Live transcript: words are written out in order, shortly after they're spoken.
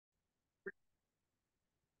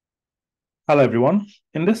Hello, everyone.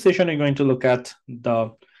 In this session, we're going to look at the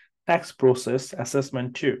tax process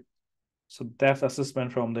assessment 2. So that's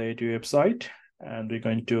assessment from the AAT website, and we're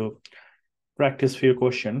going to practice few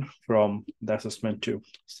questions from the assessment 2.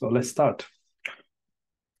 So let's start.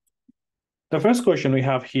 The first question we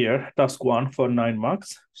have here, task 1 for 9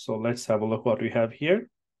 marks. So let's have a look what we have here.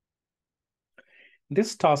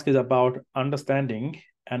 This task is about understanding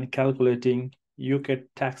and calculating UK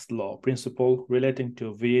tax law principle relating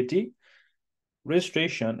to VAT,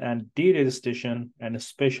 registration and deregistration and a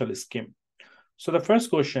special scheme. So the first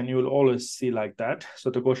question you will always see like that. So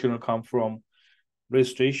the question will come from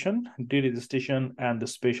registration, deregistration, and the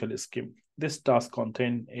special scheme. This task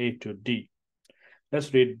contains A to D.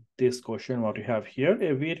 Let's read this question, what we have here.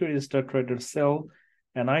 A VAT registered trader sell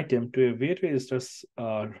an item to a VAT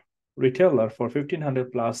registered retailer for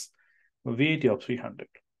 1,500 plus VAT of 300.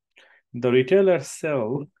 The retailer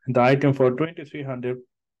sell the item for 2,300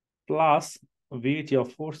 plus VAT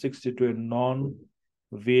of 460 to a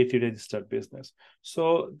non-VAT registered business.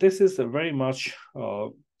 So this is a very much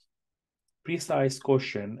precise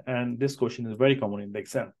question, and this question is very common in the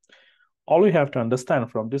exam. All we have to understand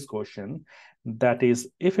from this question, that is,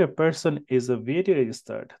 if a person is a VAT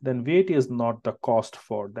registered, then VAT is not the cost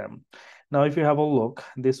for them. Now, if you have a look,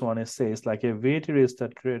 this one, it says like a VAT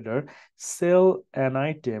registered trader sell an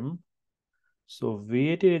item. So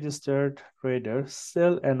VAT registered trader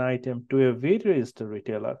sell an item to a VAT registered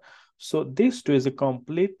retailer. So this two is a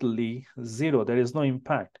completely zero. There is no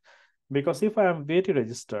impact. Because if I am VAT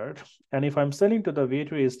registered and if I'm selling to the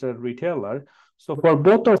VAT registered retailer, so for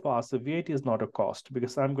both of us, the VAT is not a cost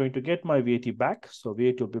because I'm going to get my VAT back. So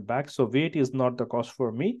VAT will be back. So VAT is not the cost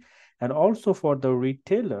for me. And also for the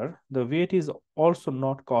retailer, the VAT is also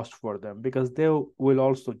not cost for them because they will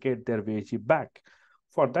also get their VAT back.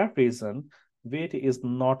 For that reason, VAT is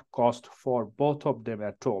not cost for both of them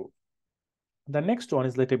at all. The next one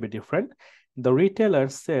is a little bit different. The retailer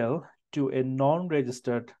sell to a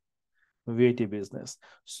non-registered VAT business.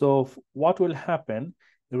 So what will happen?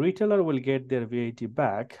 The retailer will get their VAT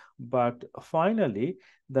back, but finally,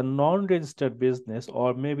 the non-registered business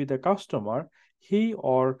or maybe the customer, he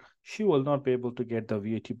or she will not be able to get the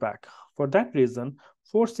VAT back. For that reason,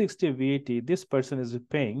 460 VAT, this person is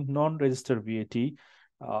paying non-registered VAT.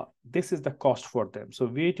 This is the cost for them. So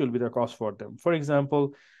VAT will be the cost for them. For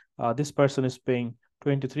example, this person is paying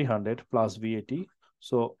 2,300 plus VAT.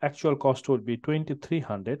 So actual cost will be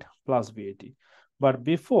 2,300 plus VAT. But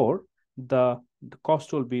before, the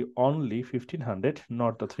cost will be only 1,500,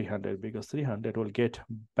 not the 300, because 300 will get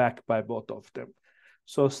back by both of them.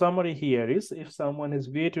 So summary here is, if someone is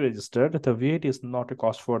VAT registered, the VAT is not a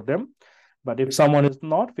cost for them. But if someone is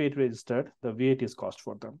not VAT registered, the VAT is cost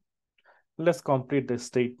for them. Let's complete this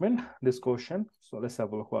statement, this question. So let's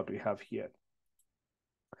have a look what we have here.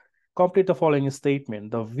 Complete the following statement.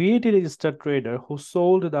 The VAT registered trader who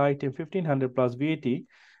sold the item 1,500 plus VAT,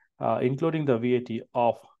 including the VAT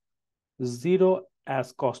of 0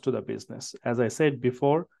 as cost to the business. As I said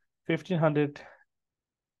before, 1,500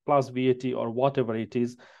 plus VAT or whatever it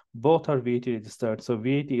is, both are VAT registered. So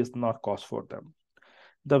VAT is not cost for them.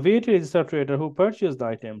 The VAT registered trader who purchased the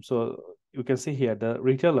item, so you can see here the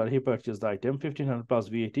retailer, he purchased the item 1,500 plus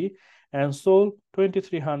VAT and sold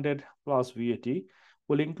 2,300 plus VAT,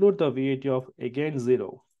 will include the VAT of again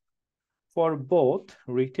 0 for both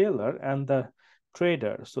retailer and the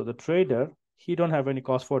trader. So the trader, he don't have any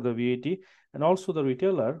cost for the VAT, and also the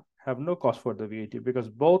retailer have no cost for the VAT because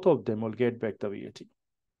both of them will get back the VAT.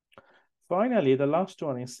 Finally, the last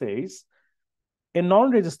one, it says a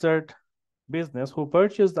non-registered business who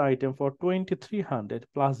purchased the item for 2,300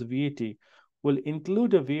 plus VAT will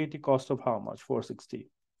include a VAT cost of how much? 460.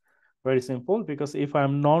 Very simple, because if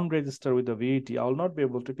I'm non-registered with the VAT, I'll not be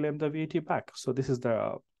able to claim the VAT back. So this is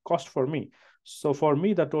the cost for me. So for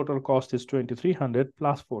me, the total cost is 2,300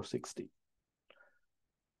 plus 460.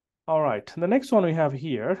 All right, the next one we have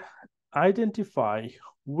here, identify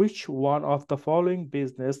which one of the following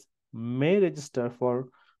business may register for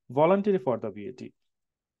voluntary for the VAT.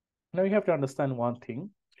 Now you have to understand one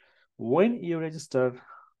thing. When you register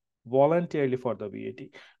voluntarily for the VAT,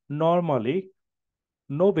 normally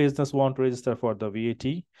no business want to register for the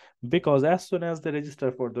VAT because as soon as they register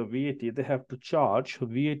for the VAT, they have to charge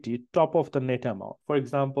VAT top of the net amount. For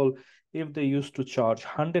example, if they used to charge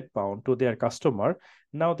 £100 to their customer,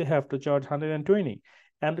 now they have to charge 120.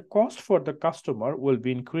 And the cost for the customer will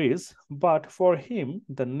be increased, but for him,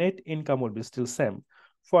 the net income will be still same.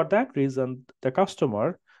 For that reason, the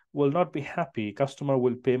customer will not be happy, customer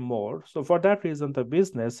will pay more. So for that reason, the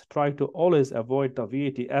business try to always avoid the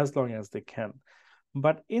VAT as long as they can.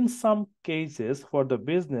 But in some cases for the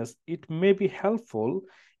business, it may be helpful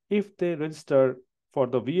if they register for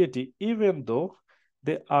the VAT, even though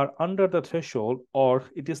they are under the threshold or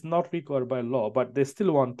it is not required by law, but they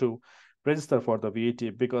still want to register for the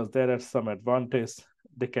VAT because there are some advantages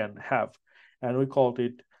they can have. And we called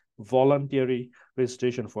it voluntary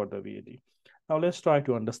registration for the VAT. Now let's try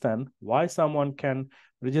to understand why someone can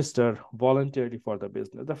register voluntarily for the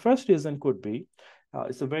business. The first reason could be,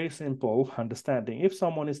 it's a very simple understanding. If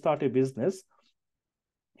someone is start a business,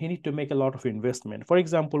 he need to make a lot of investment. For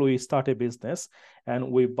example, we start a business and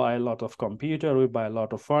we buy a lot of computer, we buy a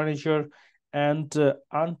lot of furniture, and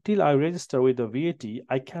until I register with the VAT,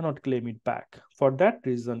 I cannot claim it back. For that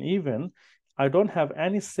reason, even I don't have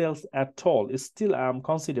any sales at all, still I am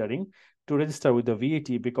considering to register with the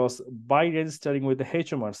VAT, because by registering with the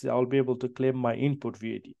HMRC, I'll be able to claim my input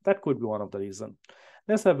VAT. That could be one of the reasons.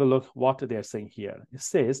 Let's have a look what they're saying here. It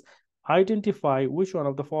says, identify which one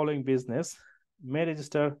of the following business may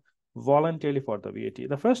register voluntarily for the VAT.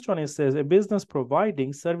 The first one, it says a business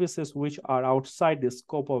providing services which are outside the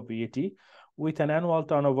scope of VAT with an annual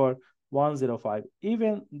turnover 105,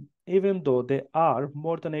 even though they are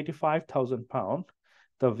more than £85,000,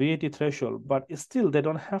 the VAT threshold, but still they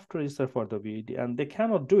don't have to register for the VAT and they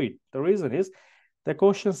cannot do it. The reason is the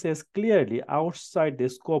question says clearly outside the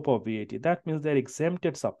scope of VAT. That means they're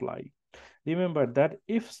exempted supply. Remember that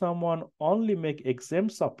if someone only make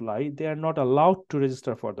exempt supply, they are not allowed to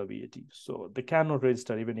register for the VAT. So they cannot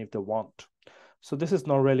register even if they want. So this is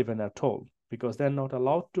not relevant at all because they're not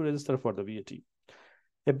allowed to register for the VAT.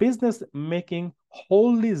 A business making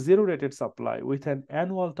wholly zero-rated supply with an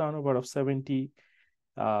annual turnover of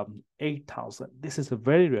 78,000. This is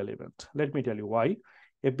very relevant. Let me tell you why.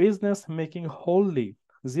 A business making wholly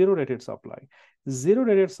zero-rated supply.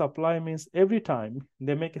 Zero-rated supply means every time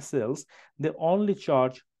they make a sales, they only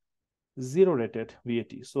charge zero-rated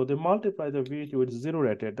VAT. So they multiply the VAT with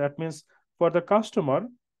zero-rated. That means for the customer,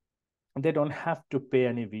 they don't have to pay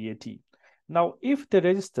any VAT. Now, if they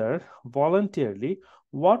register voluntarily,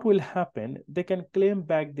 what will happen? They can claim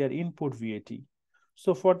back their input VAT.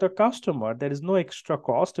 So for the customer, there is no extra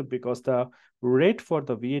cost because the rate for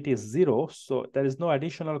the VAT is zero. So there is no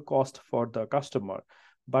additional cost for the customer.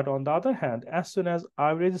 But on the other hand, as soon as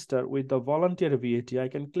I register with the voluntary VAT, I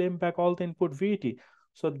can claim back all the input VAT.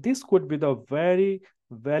 So this could be the very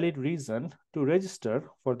valid reason to register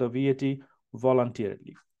for the VAT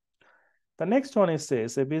voluntarily. The next one is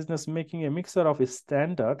says a business making a mixture of a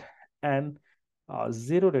standard and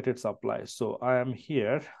zero-rated supply. So I am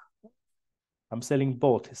here, I'm selling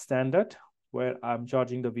both standard, where I'm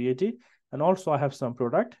charging the VAT, and also I have some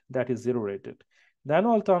product that is zero-rated. The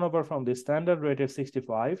annual turnover from the standard rated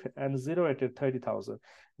 65 and zero-rated 30,000.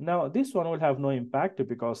 Now this one will have no impact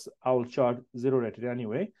because I will charge zero-rated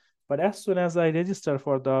anyway. But as soon as I register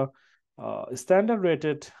for the standard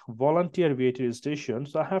rated volunteer VAT registration,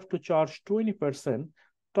 so I have to charge 20%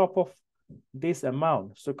 top of this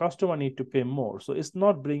amount. So customer need to pay more. So it's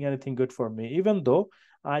not bring anything good for me, even though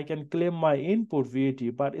I can claim my input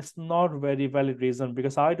VAT, but it's not very valid reason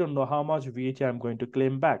because I don't know how much VAT I'm going to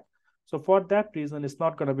claim back. So for that reason, it's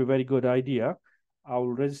not going to be a very good idea. I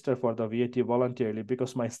will register for the VAT voluntarily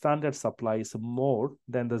because my standard supply is more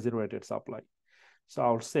than the zero-rated supply. So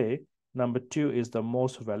I'll say number 2 is the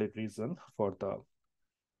most valid reason for the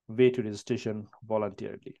VAT registration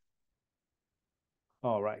voluntarily.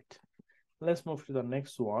 All right, let's move to the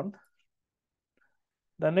next one.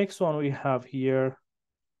 The next one we have here,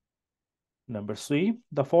 number 3,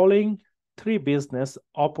 the following 3 business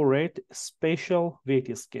operate special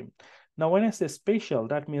VAT scheme. Now, when I say special,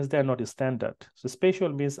 that means they're not standard. So special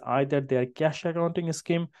means either their cash accounting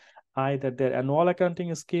scheme, either their annual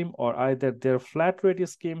accounting scheme, or either their flat rate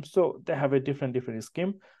scheme. So they have a different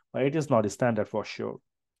scheme, but it is not standard for sure.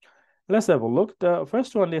 Let's have a look. The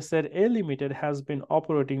first one, they said A Limited has been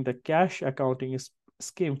operating the cash accounting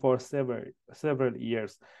scheme for several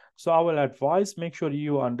years. So I will advise, make sure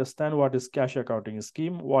you understand what is cash accounting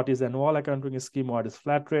scheme, what is annual accounting scheme, what is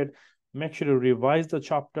flat rate. Make sure you revise the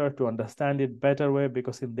chapter to understand it better way,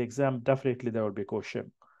 because in the exam, definitely there will be a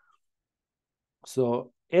question.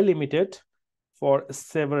 So A Limited, for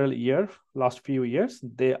several years, last few years,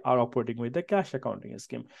 they are operating with the cash accounting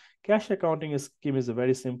scheme. Cash accounting scheme is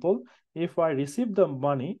very simple. If I receive the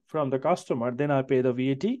money from the customer, then I pay the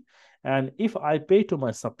VAT. And if I pay to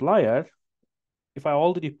my supplier, if I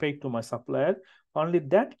already paid to my supplier, only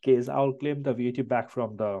that case, I'll claim the VAT back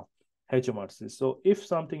from the HMRC. So if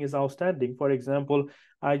something is outstanding, for example,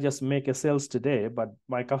 I just make a sales today, but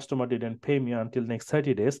my customer didn't pay me until next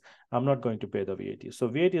 30 days, I'm not going to pay the VAT. So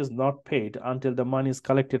VAT is not paid until the money is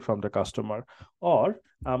collected from the customer, or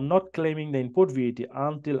I'm not claiming the input VAT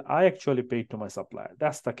until I actually paid to my supplier.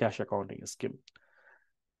 That's the cash accounting scheme.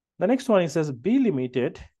 The next one, it says B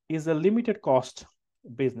Limited is a limited cost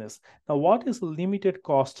business. Now, what is limited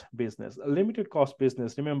cost business? A limited cost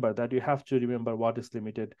business, remember that you have to remember what is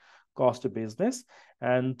limited cost business.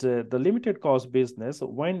 And the limited cost business,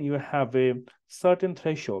 when you have a certain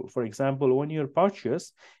threshold, for example, when your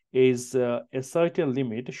purchase is a certain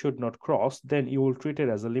limit should not cross, then you will treat it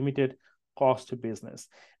as a limited cost business.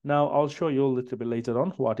 Now, I'll show you a little bit later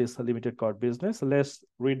on what is a limited cost business. Let's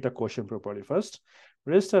read the question properly first.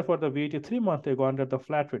 Register for the VAT 3 months ago under the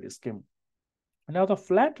flat rate scheme. Now, the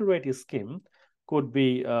flat rate scheme could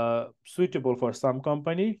be suitable for some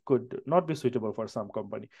company, could not be suitable for some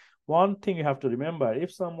company. One thing you have to remember,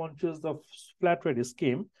 if someone chooses the flat rate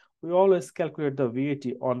scheme, we always calculate the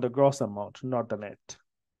VAT on the gross amount, not the net.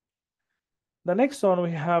 The next one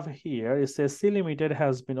we have here, it says C Limited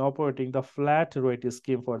has been operating the flat rate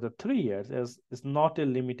scheme for the 3 years as it's not a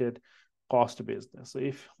limited cost business. So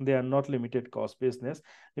if they are not limited cost business,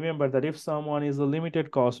 remember that if someone is a limited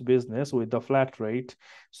cost business with the flat rate,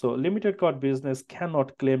 so limited cost business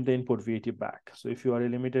cannot claim the input VAT back. So if you are a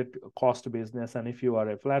limited cost business and if you are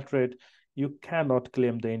a flat rate, you cannot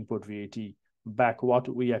claim the input VAT back what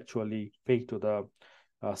we actually pay to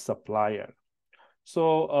the supplier.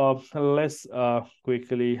 So let's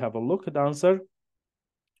quickly have a look at the answer.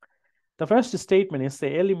 The first statement is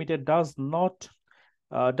say A Limited does not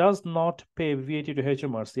pay VAT to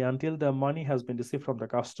HMRC until the money has been received from the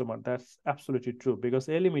customer. That's absolutely true because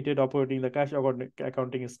A Limited operating the cash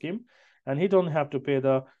accounting scheme, and he don't have to pay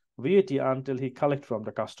the VAT until he collect from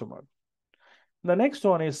the customer. The next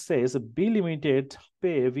one is says B Limited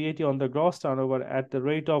pay VAT on the gross turnover at the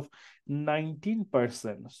rate of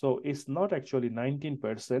 19%. So it's not actually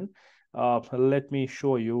 19%. Let me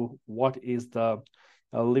show you what is the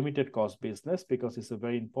limited cost business because it's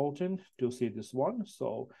very important to see this one.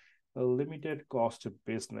 So a limited cost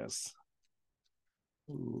business.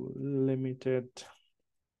 Limited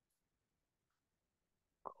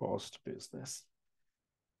cost business.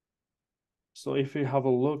 So if you have a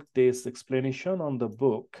look, this explanation on the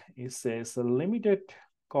book, it says a limited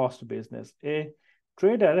cost business. A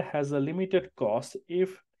trader has a limited cost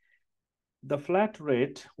if the flat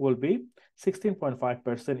rate will be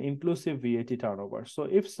 16.5% inclusive VAT turnover. So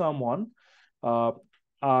if someone are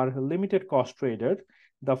limited cost trader,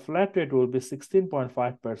 the flat rate will be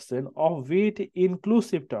 16.5% of VAT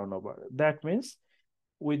inclusive turnover. That means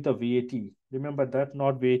with the VAT. Remember that,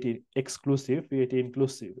 not VAT exclusive, VAT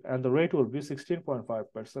inclusive. And the rate will be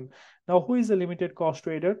 16.5%. Now, who is a limited cost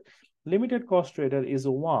trader? Limited cost trader is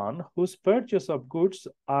one whose purchase of goods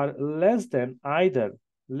are less than either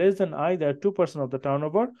 2% of the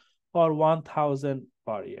turnover or 1,000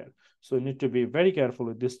 per year. So you need to be very careful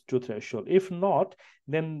with this two threshold. If not,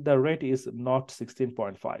 then the rate is not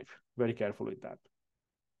 16.5. Very careful with that.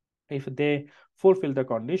 If they fulfill the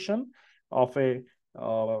condition of a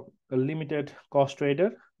limited cost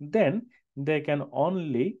trader, then they can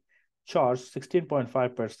only charge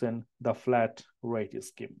 16.5% the flat rate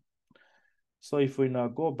scheme. So if we now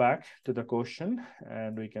go back to the question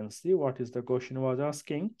and we can see what is the question was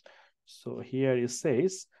asking. So here it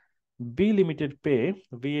says B Limited pay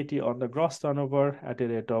VAT on the gross turnover at a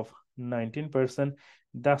rate of 19%.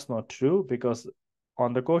 That's not true because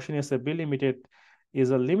on the question is a B Limited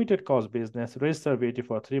is a limited cost business, register VAT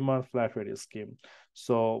for 3 month flat rate scheme.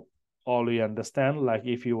 So all we understand, like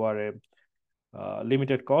if you are a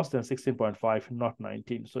limited cost, then 16.5, not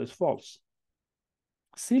 19. So it's false.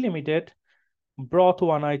 C Limited brought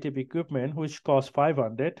one item equipment which cost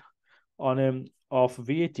 500 on of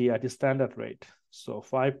VAT at a standard rate. So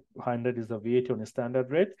 500 is the VAT on a standard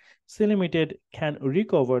rate. C Limited can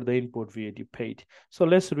recover the input VAT paid. So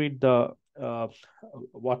let's read the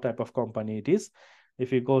what type of company it is.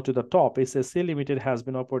 If you go to the top, it says C Limited has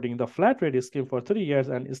been operating the flat rate scheme for 3 years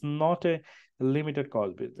and is not a limited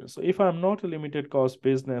cost business. So if I'm not a limited cost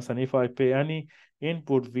business and if I pay any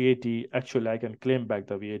input VAT, actually I can claim back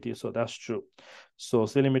the VAT. So that's true. So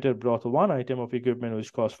C Limited brought one item of equipment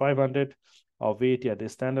which cost 500 of VAT at the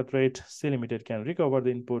standard rate. C Limited can recover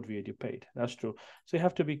the input VAT paid. That's true. So you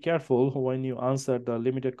have to be careful when you answer the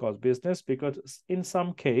limited cost business because in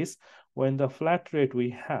some case, when the flat rate we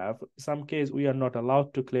have, some case we are not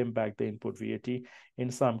allowed to claim back the input VAT.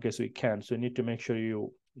 In some case we can. So you need to make sure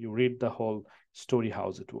you read the whole story,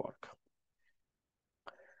 how's it work.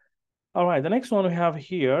 All right, the next one we have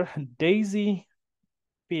here, Daisy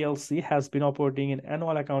PLC has been operating an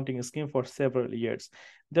annual accounting scheme for several years.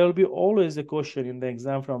 There will be always a question in the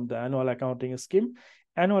exam from the annual accounting scheme.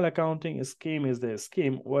 Annual accounting scheme is the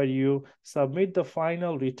scheme where you submit the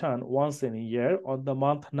final return once in a year on the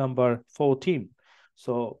month number 14.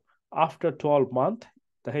 So after 12 months,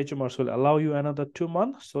 the HMRC will allow you another 2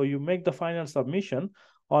 months. So you make the final submission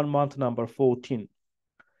on month number 14.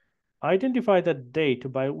 Identify the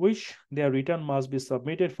date by which their return must be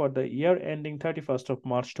submitted for the year ending 31st of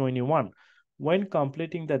March 21. When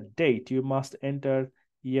completing the date, you must enter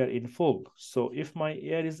year in full. So if my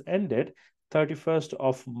year is ended 31st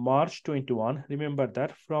of March 21, remember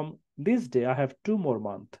that from this day, I have 2 more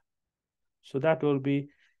months. So that will be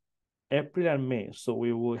April and May. So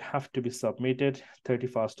we will have to be submitted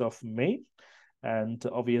 31st of May. And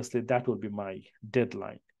obviously that will be my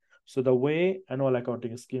deadline. So the way annual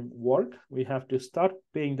accounting scheme work, we have to start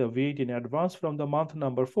paying the VAT in advance from the month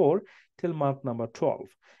number 4 till month number 12.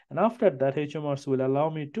 And after that, HMRC will allow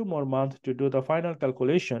me 2 more months to do the final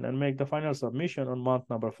calculation and make the final submission on month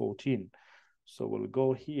number 14. So we'll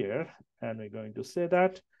go here and we're going to say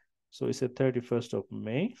that. So it's the 31st of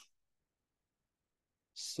May.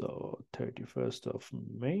 So 31st of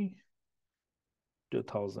May,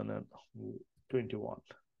 2021.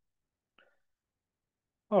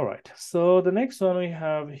 All right, so the next one we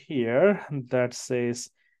have here that says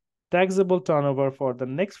taxable turnover for the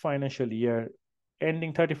next financial year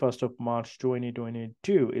ending 31st of March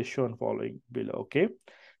 2022 is shown following below, okay?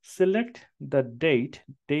 Select the date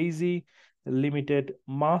Daisy Limited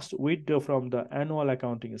must withdraw from the annual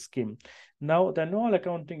accounting scheme. Now, the annual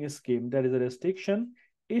accounting scheme, there is a restriction.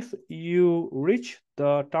 If you reach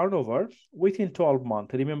the turnover within 12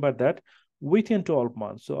 months, remember that, within 12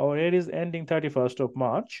 months. So our year is ending 31st of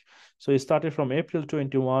March. So it started from April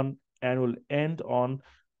 21 and will end on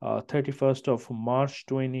 31st of March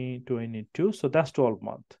 2022. So that's 12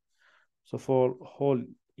 months. So for whole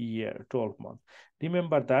year, 12 months.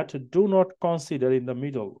 Remember that, do not consider in the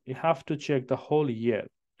middle. You have to check the whole year.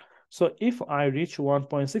 So if I reach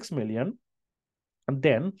 1.6 million,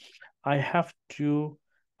 then I have to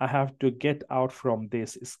get out from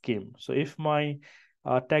this scheme. So if my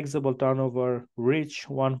taxable turnover reach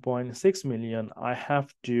 1.6 million, I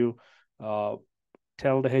have to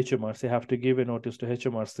tell the HMRC, have to give a notice to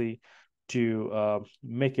HMRC to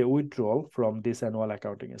make a withdrawal from this annual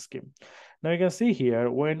accounting scheme. Now you can see here,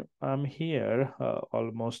 when I'm here,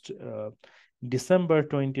 almost December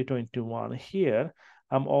 2021, here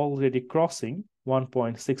I'm already crossing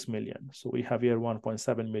 1.6 million. So we have here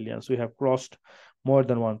 1.7 million. So we have crossed more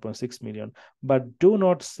than 1.6 million. But do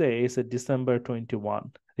not say it's a December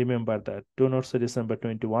 21. Remember that. Do not say December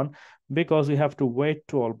 21 because we have to wait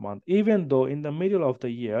 12 months. Even though in the middle of the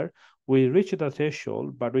year, we reach the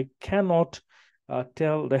threshold, but we cannot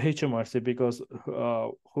tell the HMRC because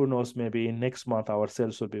who knows, maybe in next month our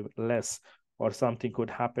sales will be less or something could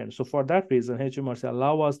happen. So for that reason, HMRC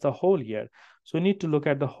allow us the whole year. So we need to look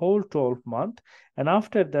at the whole 12 month. And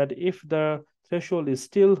after that, if the threshold is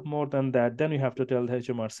still more than that, then we have to tell the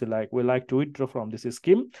HMRC, like, we like to withdraw from this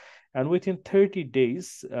scheme. And within 30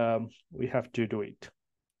 days, we have to do it.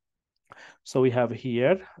 So we have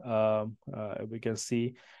here, we can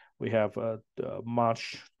see we have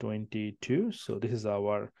March 22. So this is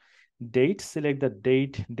our date. Select the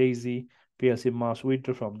date Daisy PLC must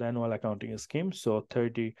withdraw from the annual accounting scheme. So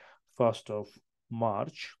 31st of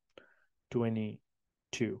March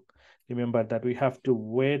 22. Remember that we have to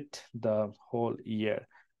wait the whole year.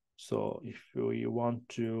 So if we want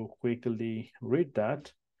to quickly read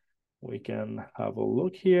that, we can have a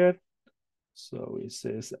look here. So it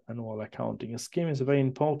says annual accounting scheme is very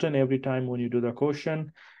important. Every time when you do the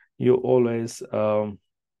question, you always look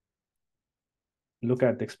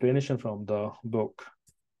at the explanation from the book.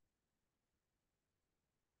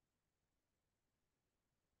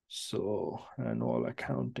 So annual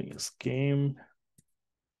accounting scheme.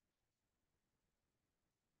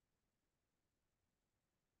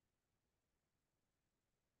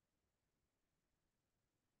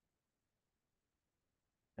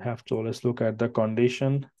 Have to always look at the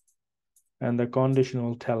condition, and the condition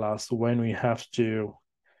will tell us when we have to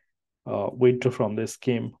withdraw from the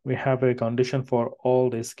scheme. We have a condition for all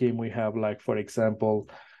the scheme we have, like for example,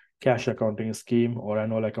 cash accounting scheme or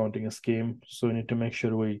annual accounting scheme. So we need to make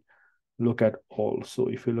sure we look at all. So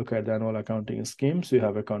if you look at the annual accounting schemes, you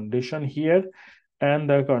have a condition here, and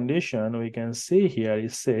the condition we can see here,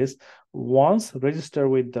 it says once register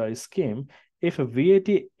with the scheme, if a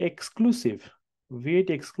VAT exclusive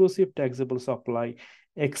taxable supply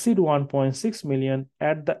exceed 1.6 million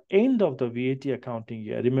at the end of the VAT accounting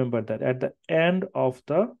year. Remember that, at the end of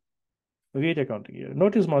the VAT accounting year,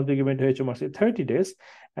 notice must be given to HMRC 30 days,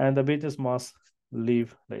 and the business must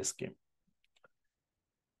leave the scheme.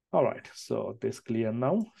 All right, so this clear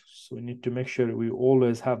now. So we need to make sure we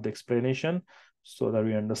always have the explanation so that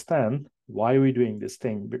we understand why we're doing this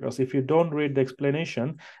thing. Because if you don't read the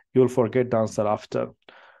explanation, you'll forget the answer after.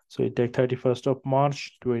 So you take 31st of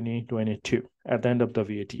March 2022 at the end of the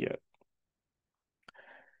VAT year.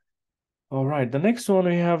 All right, the next one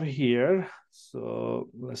we have here. So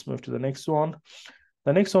let's move to the next one.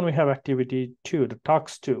 The next one we have activity 2, the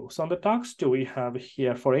task 2. So on the task 2, we have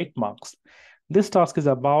here for 8 marks. This task is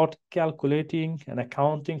about calculating and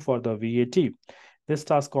accounting for the VAT. This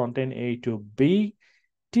task contains A to B,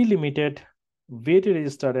 T limited, VAT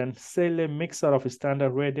registered, and sell a mixer of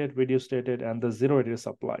standard rated, reduced rated, and the zero rated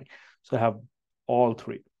supply. So I have all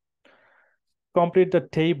three. Complete the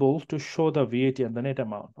table to show the VAT and the net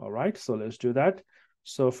amount. All right, so let's do that.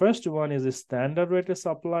 So first one is a standard rated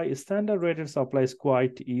supply. Standard rated supply is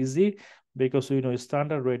quite easy because we know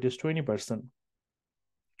standard rate is 20%.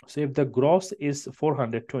 So if the gross is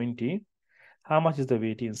 420, how much is the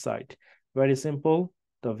VAT inside? Very simple.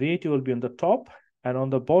 The VAT will be on the top, and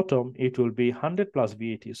on the bottom, it will be 100 plus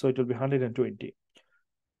VAT. So it will be 120.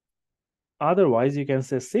 Otherwise, you can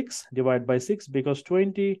say 6 divided by 6 because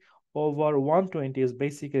 20 over 120 is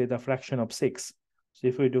basically the fraction of 6. So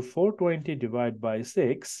if we do 420 divided by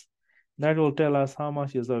 6, that will tell us how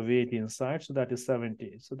much is the VAT inside. So that is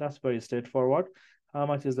 70. So that's very straightforward. How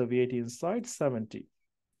much is the VAT inside? 70.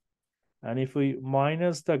 And if we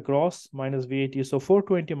minus the gross minus VAT, so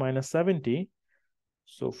 420 minus 70,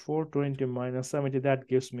 so 420 minus 70, that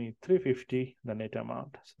gives me 350, the net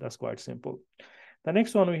amount. So that's quite simple. The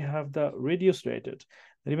next one, we have the reduced rated.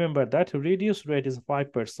 Remember that reduced rate is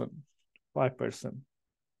 5%. 5%.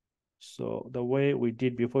 So the way we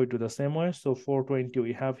did before, we do the same way. So 420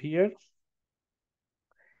 we have here.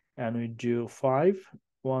 And we do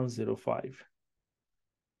 5,105.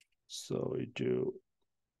 So we do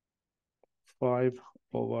 5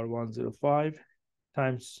 over 105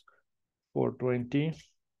 times 420.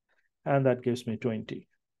 And that gives me 20.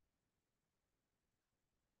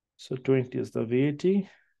 So 20 is the VAT.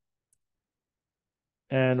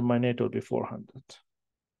 And my net will be 400.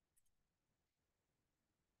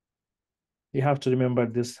 You have to remember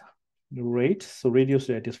this rate. So reduced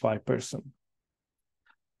rate is 5%.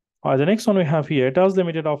 All right, the next one we have here, does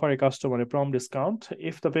limited offer a customer a prompt discount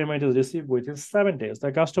if the payment is received within 7 days?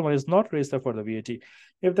 The customer is not registered for the VAT.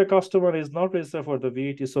 If the customer is not registered for the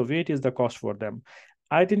VAT, so VAT is the cost for them.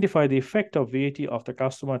 Identify the effect of VAT of the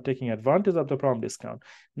customer taking advantage of the prompt discount.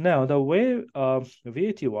 Now, the way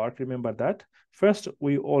VAT works, remember that. First,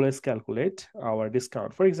 we always calculate our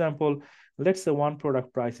discount. For example, let's say one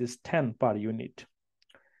product price is 10 per unit.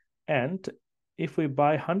 And if we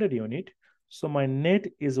buy 100 units, so my net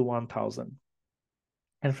is 1,000.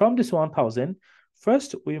 And from this 1,000,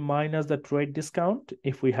 first we minus the trade discount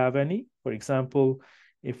if we have any. For example,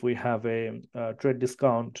 if we have a trade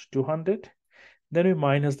discount 200, then we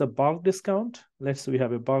minus the bulk discount. Let's say we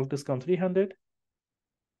have a bulk discount 300.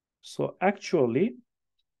 So actually,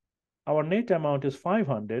 our net amount is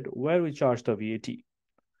 500 where we charge the VAT.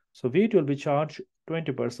 So VAT will be charged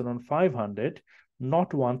 20% on 500,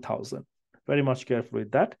 not 1,000. Very much careful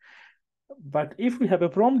with that. But if we have a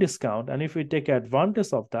prompt discount and if we take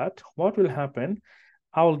advantage of that, what will happen?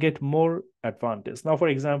 I will get more advantage. Now, for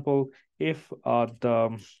example, if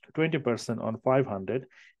the 20% on 500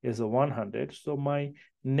 is a 100, so my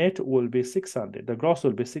net will be 600. The gross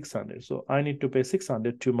will be 600. So I need to pay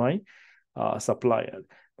 600 to my supplier.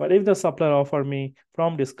 But if the supplier offer me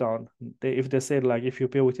prompt discount, if they say like if you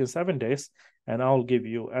pay within 7 days, and I'll give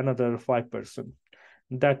you another 5%,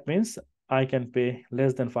 that means I can pay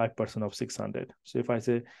less than 5% of 600. So if I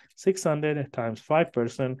say 600 times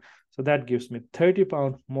 5%, so that gives me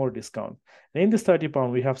 £30 more discount. And in this £30,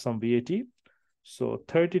 we have some VAT. So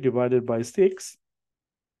 30 divided by 6.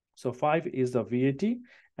 So 5 is the VAT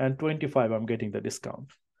and 25, I'm getting the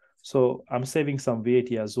discount. So I'm saving some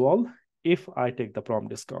VAT as well if I take the prompt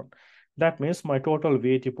discount. That means my total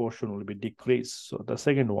VAT portion will be decreased. So the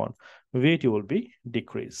second one, VAT will be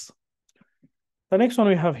decreased. The next one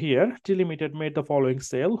we have here, T Limited made the following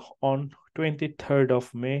sale on 23rd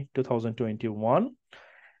of May 2021.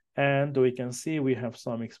 And we can see we have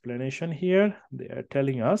some explanation here. They are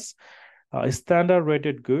telling us a standard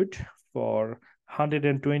rated good for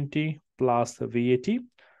 120 plus VAT.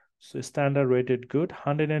 So standard rated good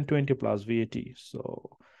 120 plus VAT.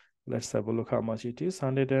 So let's have a look how much it is.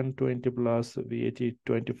 120 plus VAT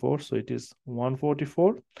 24. So it is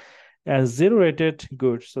 144. And zero rated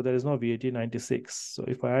good, so there is no VAT 96. So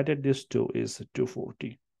if I added this 2 is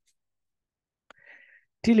 240.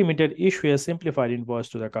 T Limited issue a simplified invoice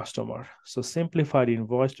to the customer. So simplified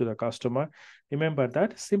invoice to the customer. Remember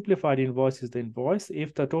that simplified invoice is the invoice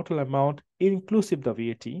if the total amount inclusive the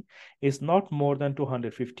VAT is not more than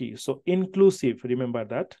 250. So inclusive, remember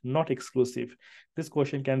that, not exclusive. This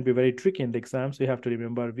question can be very tricky in the exam. So you have to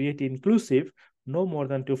remember VAT inclusive no more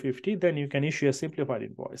than 250, then you can issue a simplified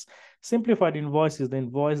invoice. Simplified invoice is the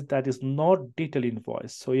invoice that is not detailed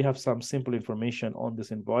invoice. So you have some simple information on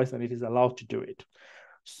this invoice and it is allowed to do it.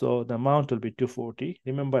 So the amount will be 240.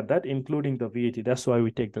 Remember that, including the VAT. That's why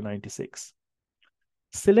we take the 96.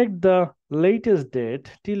 Select the latest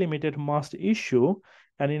date. T Limited must issue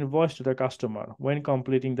an invoice to the customer. When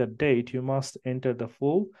completing the date, you must enter the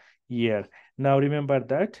full year. Now remember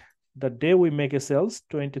that the day we make a sales,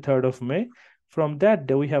 23rd of May, from that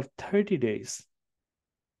day we have 30 days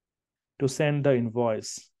to send the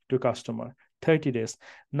invoice to customer. 30 days.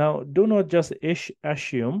 Now, do not just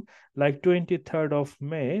assume like 23rd of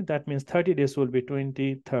May, that means 30 days will be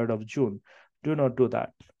 23rd of June. Do not do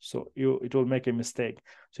that. So it will make a mistake.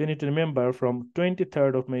 So you need to remember from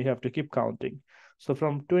 23rd of May, you have to keep counting. So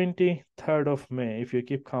from 23rd of May, if you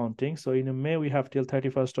keep counting, so in May, we have till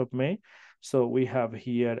 31st of May. So we have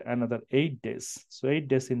here another 8 days. So 8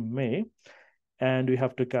 days in May, and we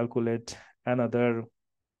have to calculate another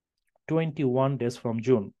 21 days from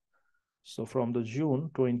June. So from the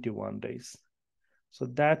June, 21 days. So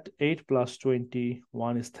that 8 plus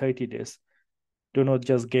 21 is 30 days. Do not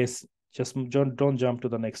just guess, just don't jump to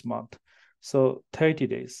the next month. So 30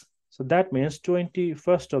 days. So that means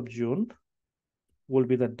 21st of June will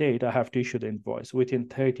be the date I have to issue the invoice within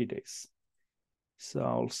 30 days. So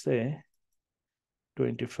I'll say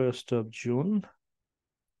 21st of June.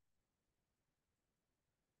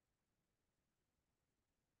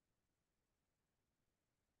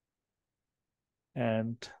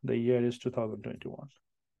 And the year is 2021.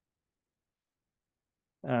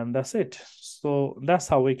 And that's it. So that's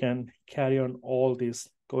how we can carry on all these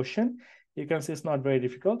questions. You can see it's not very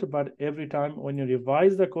difficult, but every time when you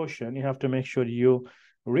revise the question, you have to make sure you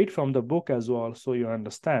read from the book as well, so you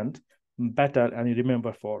understand better and you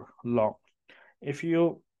remember for long. If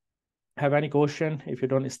you have any question, if you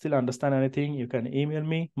don't still understand anything, you can email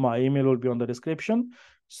me. My email will be on the description,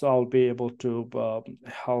 so I'll be able to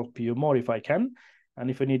help you more if I can. And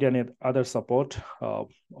if you need any other support,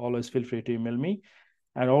 always feel free to email me.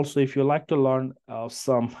 And also, if you like to learn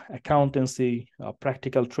some accountancy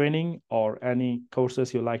practical training or any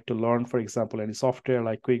courses you like to learn, for example, any software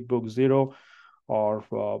like QuickBooks, Xero, or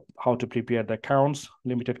how to prepare the accounts,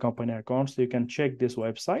 limited company accounts, you can check this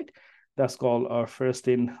website. That's called First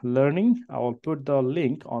in Learning. I will put the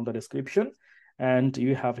link on the description. And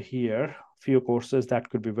you have here few courses that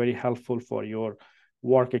could be very helpful for your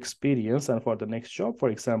work experience and for the next job. For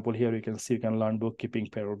example, here you can see you can learn bookkeeping,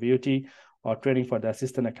 payroll, beauty, or training for the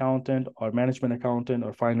assistant accountant or management accountant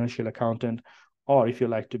or financial accountant, or if you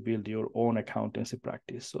like to build your own accountancy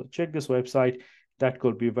practice. So check this website. That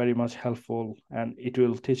could be very much helpful, and it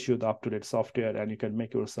will teach you the up-to-date software, and you can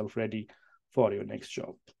make yourself ready for your next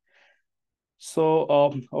job. So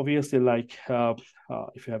obviously,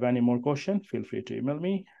 if you have any more questions, feel free to email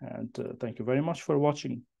me. And thank you very much for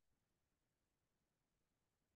watching.